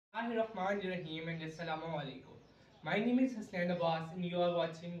Bismillahirrahmanirrahim and Assalamu alaikum. My name is Hasnain Abbas and you are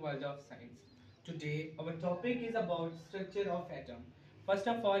watching World of Science. Today our topic is about structure of atom. First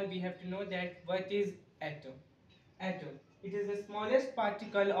of all, we have to know that what is atom. Atom. It is the smallest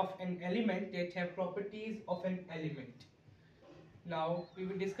particle of an element that have properties of an element. Now we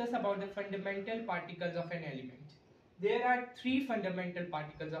will discuss about the fundamental particles of an element. There are three fundamental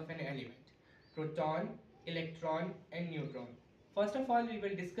particles of an element: proton, electron and neutron. First of all, we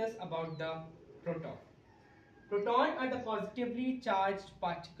will discuss about the proton. Proton are the positively charged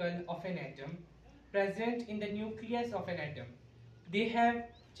particle of an atom present in the nucleus of an atom. They have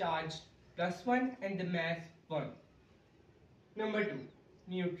charge +1 and the mass 1. Number 2.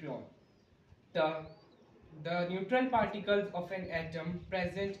 Neutron. The the neutral particles of an atom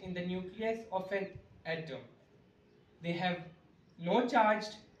present in the nucleus of an atom. They have no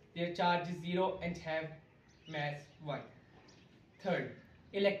charge, their charge is 0 and have mass 1. Third,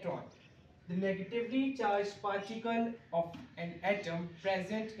 electron. The negatively charged particle of an atom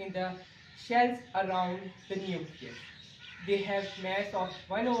present in the shells around the nucleus. They have mass of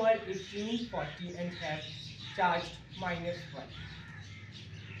 1 over 1840 and have charged -1.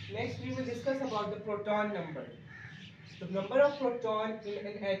 Next, we will discuss about the proton number. The number of proton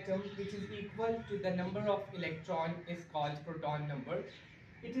in an atom which is equal to the number of electron is called proton number.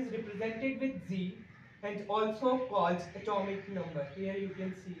 It is represented with Z and also called atomic number. Here you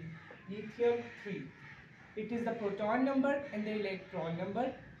can see lithium 3. It is the proton number and the electron number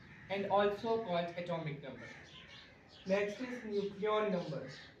and also called atomic number. Next is nucleon number.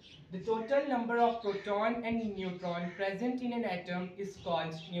 The total number of proton and neutron present in an atom is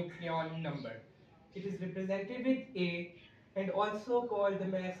called nucleon number. It is represented with A and also called the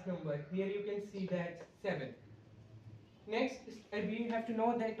mass number. Here you can see that 7. Next, we have to know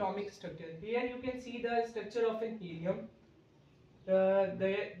the atomic structure. Here you can see the structure of an helium.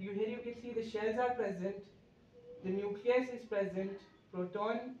 Here you can see the shells are present, the nucleus is present,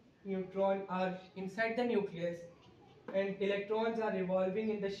 proton, neutron are inside the nucleus, and electrons are revolving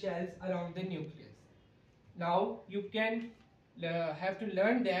in the shells around the nucleus. Now you can have to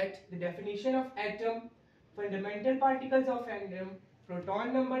learn that the definition of atom, fundamental particles of atom,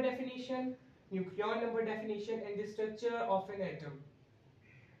 proton number definition, nucleon number definition, and the structure of an atom.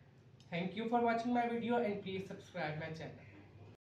 Thank you for watching my video and please subscribe my channel.